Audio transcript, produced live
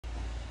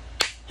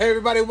Hey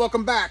everybody,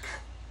 welcome back.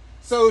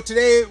 So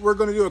today we're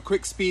going to do a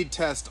quick speed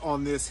test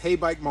on this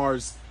Heybike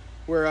Mars,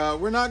 where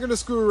we're not going to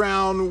screw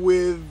around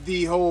with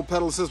the whole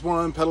pedal assist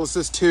 1, pedal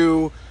assist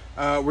 2.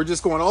 We're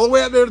just going all the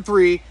way up there to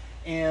 3,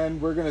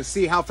 and we're going to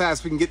see how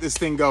fast we can get this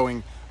thing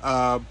going.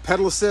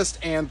 Pedal assist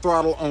and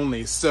throttle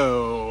only.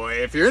 So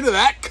if you're into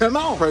that, come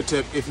on. Pro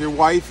tip, if your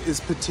wife is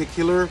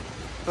particular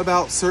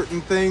about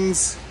certain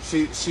things,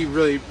 she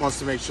really wants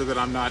to make sure that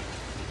I'm not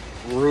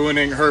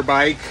ruining her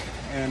bike,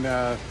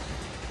 and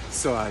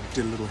so I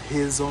did a little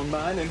hiss on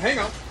mine, and hang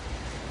on.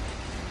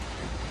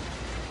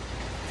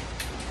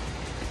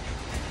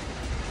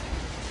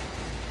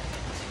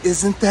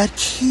 Isn't that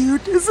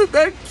cute? Isn't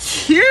that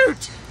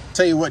cute?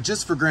 Tell you what,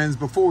 just for grins,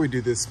 before we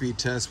do this speed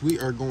test, we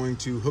are going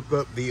to hook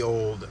up the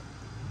old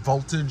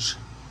voltage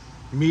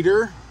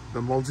meter, the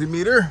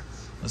multimeter.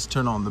 Let's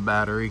turn on the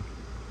battery.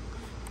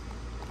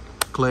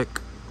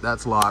 Click,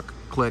 that's lock.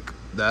 Click,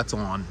 that's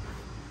on.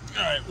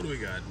 All right, what do we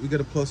got? We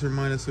got a plus or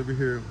minus over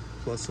here.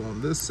 Plus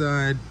on this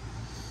side,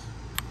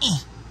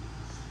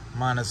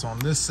 minus on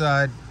this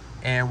side,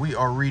 and we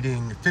are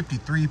reading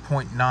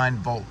 53.9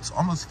 volts,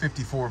 almost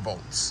 54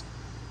 volts.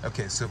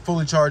 Okay, so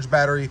fully charged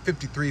battery,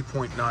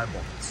 53.9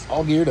 volts.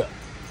 All geared up.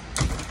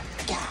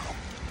 God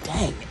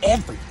dang,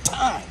 every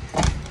time.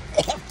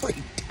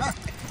 Every time.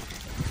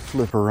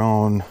 Flip her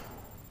on.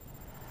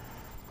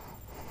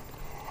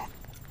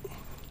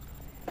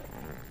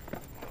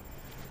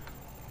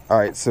 All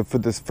right, so for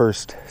this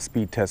first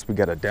speed test, we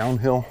got a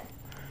downhill,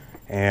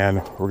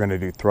 and we're gonna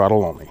do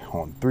throttle only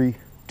on 3,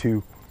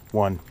 2,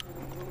 1.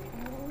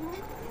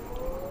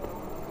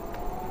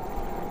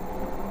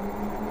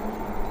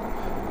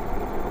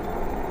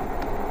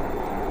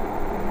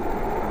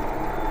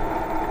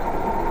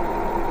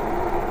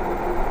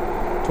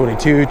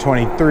 "22,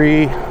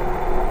 23,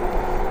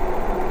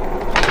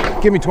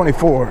 give me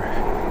 24.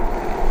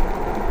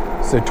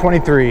 So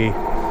 23.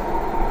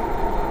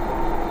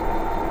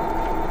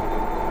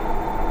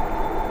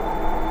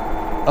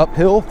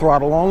 Uphill,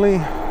 throttle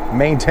only,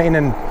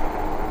 maintaining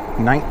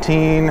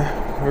 19.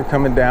 We're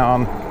coming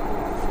down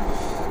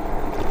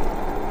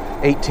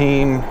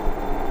 18.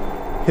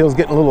 Hill's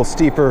getting a little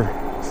steeper.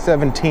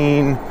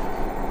 17,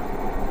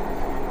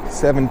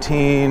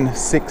 17,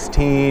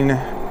 16.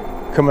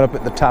 Coming up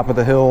at the top of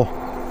the hill.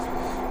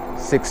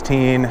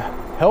 16.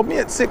 Held me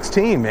at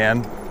 16,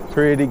 man.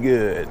 Pretty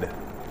good.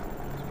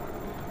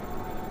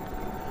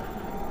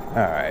 All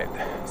right,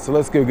 so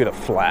let's go get a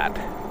flat.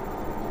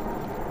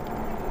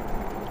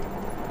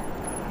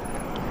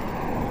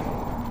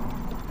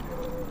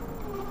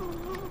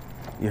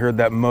 You heard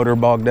that motor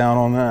bog down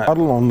on that.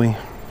 Throttle only.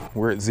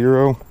 We're at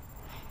 0.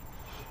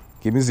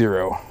 Give me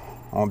 0.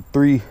 On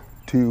 3,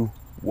 2,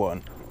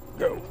 1,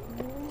 go.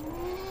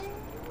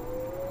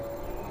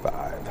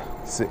 5,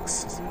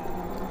 6.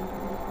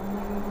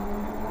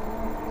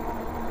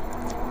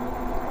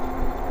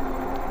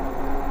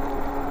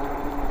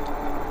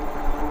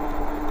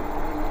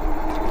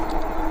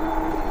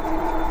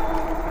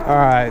 All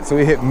right, so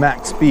we hit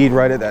max speed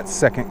right at that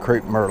second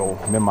crepe myrtle.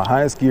 I'm in my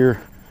highest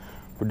gear.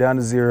 We're down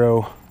to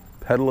 0.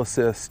 Pedal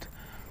assist,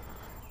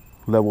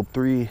 level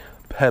 3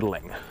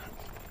 pedaling.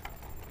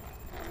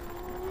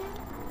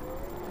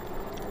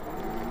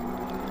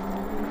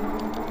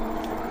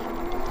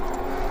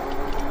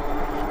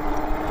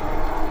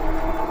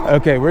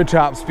 Okay, we're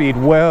top speed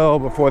well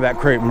before that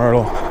crepe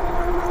myrtle,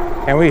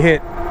 and we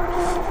hit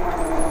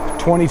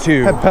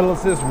 22. That pedal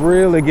assist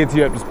really gets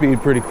you up to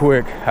speed pretty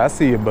quick. I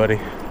see you, buddy.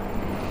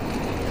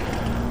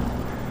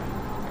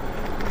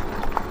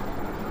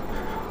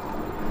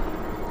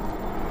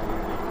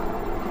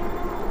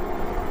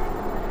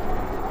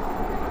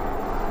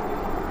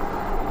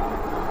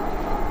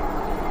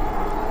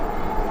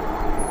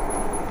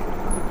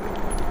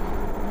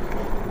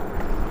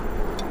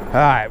 All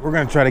right, we're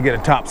gonna try to get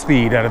a top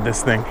speed out of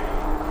this thing.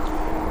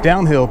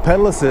 Downhill,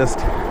 pedal assist.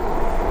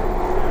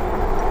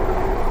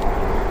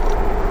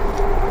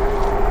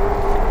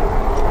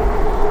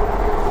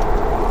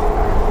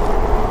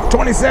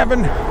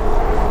 "27,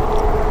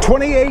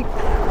 28.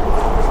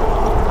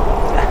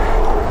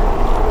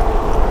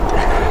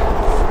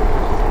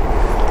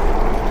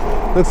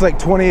 Looks like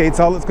 28's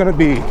all it's gonna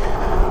be.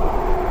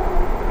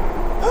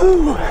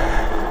 Ooh.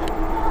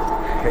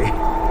 Hey.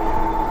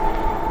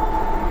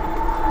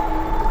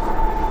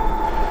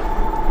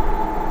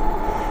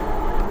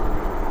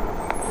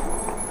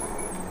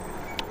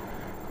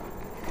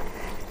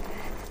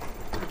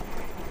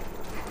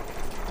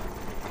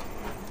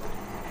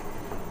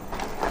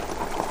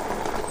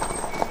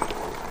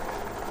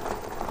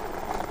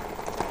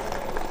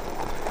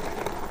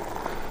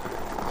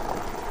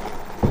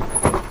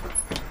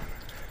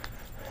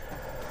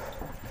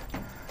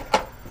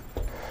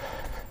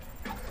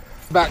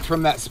 Back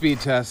from that speed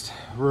test,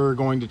 we're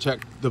going to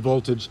check the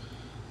voltage.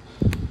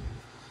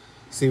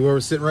 See where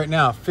we're sitting right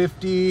now.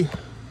 50.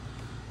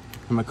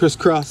 And my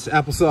crisscross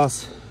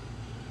applesauce.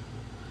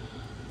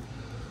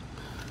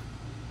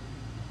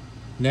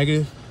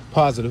 Negative,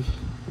 positive,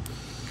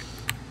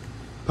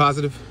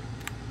 positive,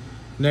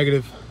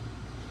 negative.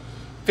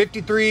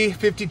 53,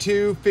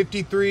 52,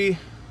 53,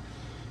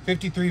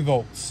 53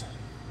 volts.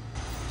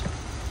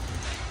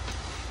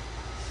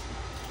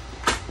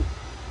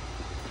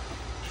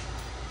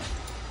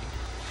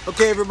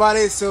 Okay,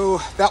 everybody, so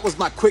that was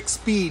my quick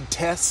speed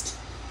test.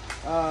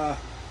 I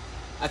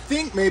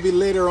think maybe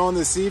later on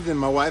this evening,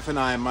 my wife and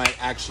I might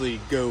actually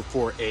go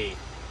for a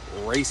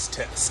race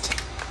test.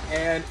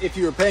 And if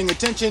you were paying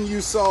attention,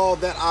 you saw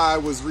that I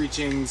was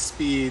reaching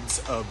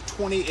speeds of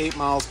 28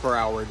 miles per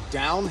hour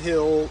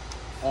downhill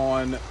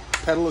on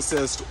pedal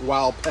assist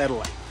while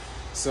pedaling.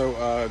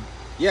 So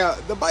yeah,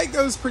 the bike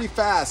goes pretty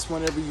fast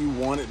whenever you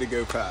want it to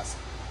go fast.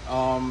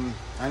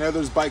 I know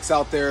there's bikes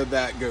out there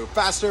that go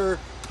faster,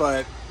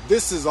 but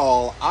this is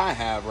all I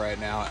have right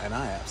now, and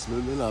I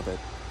absolutely love it.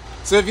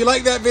 So if you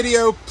like that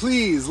video,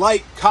 please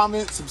like,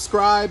 comment,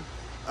 subscribe.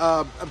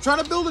 I'm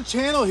trying to build a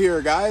channel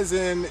here, guys,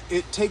 and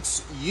it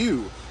takes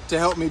you to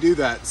help me do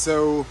that.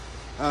 So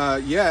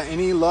yeah,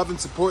 any love and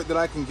support that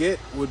I can get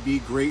would be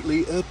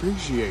greatly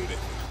appreciated.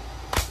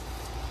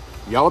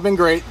 Y'all have been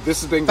great.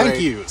 This has been great.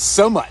 Thank you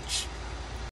so much.